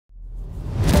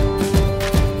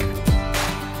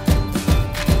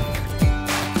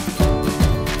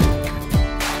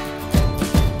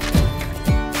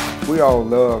We all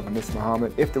love Miss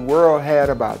Muhammad. If the world had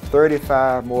about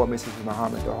 35 more Mrs.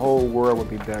 Muhammad, the whole world would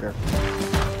be better.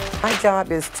 My job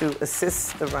is to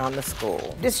assist around the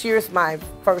school. This year is my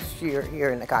first year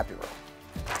here in the copy room.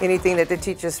 Anything that the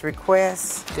teachers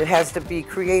request, it has to be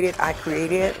created, I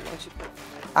create it.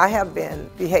 I have been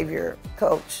behavior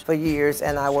coach for years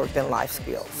and I worked in life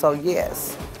skills. So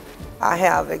yes, I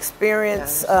have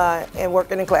experience in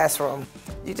working in classroom.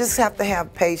 You just have to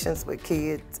have patience with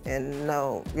kids and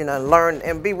learn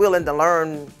and be willing to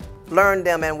learn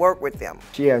them and work with them.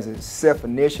 She has a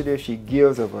self-initiative. She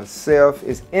gives of herself.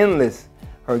 It's endless,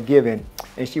 her giving.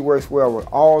 And she works well with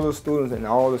all the students and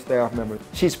all the staff members.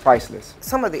 She's priceless.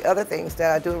 Some of the other things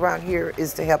that I do around here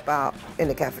is to help out in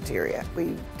the cafeteria.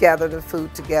 We gather the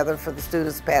food together for the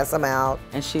students, pass them out.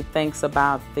 And she thinks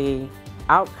about the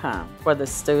outcome for the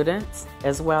students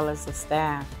as well as the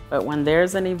staff. But when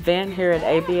there's an event here at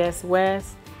ABS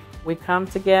West, we come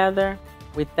together,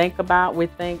 we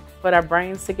put our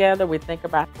brains together, we think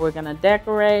about what we're gonna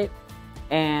decorate,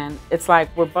 and it's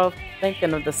like we're both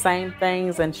thinking of the same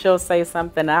things, and she'll say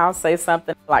something, and I'll say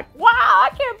something like, wow,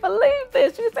 I can't believe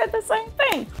this, you said the same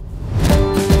thing.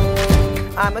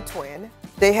 I'm a twin.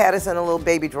 They had us in a little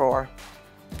baby drawer,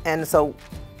 and so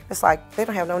it's like they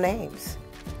don't have no names.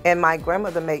 And my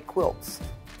grandmother made quilts.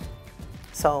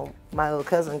 So my little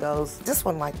cousin goes, this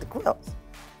one like the quilts.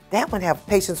 That one have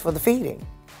patience for the feeding.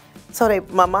 So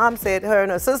my mom said, her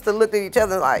and her sister looked at each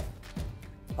other like,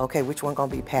 okay, which one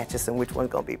gonna be Patches and which one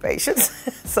gonna be Patience?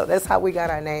 So that's how we got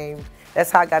our name.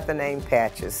 That's how I got the name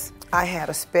Patches. I had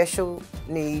a special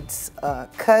needs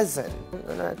cousin.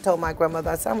 And I told my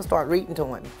grandmother, I said, I'm gonna start reading to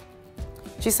him.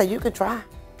 She said, you can try.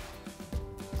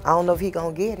 I don't know if he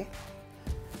gonna get it.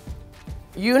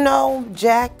 You know,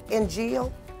 Jack and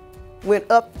Jill went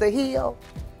up the hill,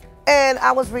 and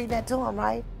I was reading that to him,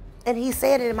 right? And he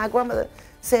said it, and my grandmother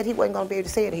said he wasn't gonna be able to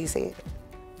say it, he said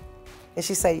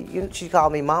it. And she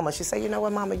called me mama. She said, you know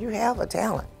what, mama, you have a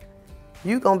talent.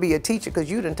 You gonna be a teacher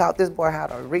because you done taught this boy how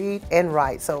to read and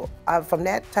write. So from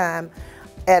that time,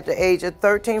 at the age of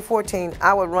 13, 14,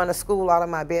 I would run a school out of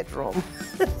my bedroom.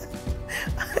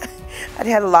 I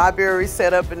had a library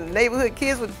set up, and the neighborhood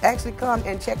kids would actually come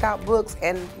and check out books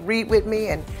and read with me,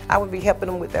 and I would be helping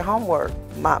them with their homework.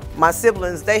 My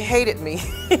siblings, they hated me,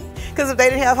 because if they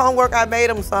didn't have homework, I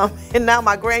made them some, and now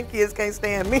my grandkids can't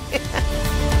stand me.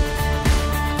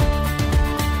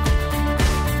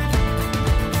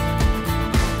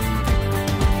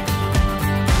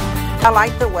 I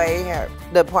like the way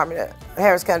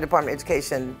Harris County Department of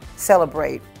Education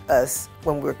celebrate us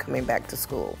when we're coming back to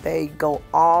school. They go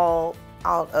all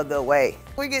out of the way.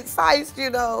 We get sized, you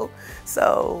know,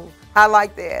 so I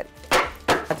like that.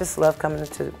 I just love coming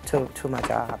to my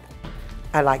job.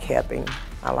 I like helping.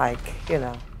 I like,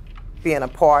 being a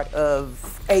part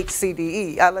of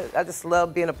HCDE. I just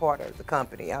love being a part of the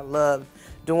company. I love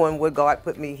doing what God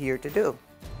put me here to do.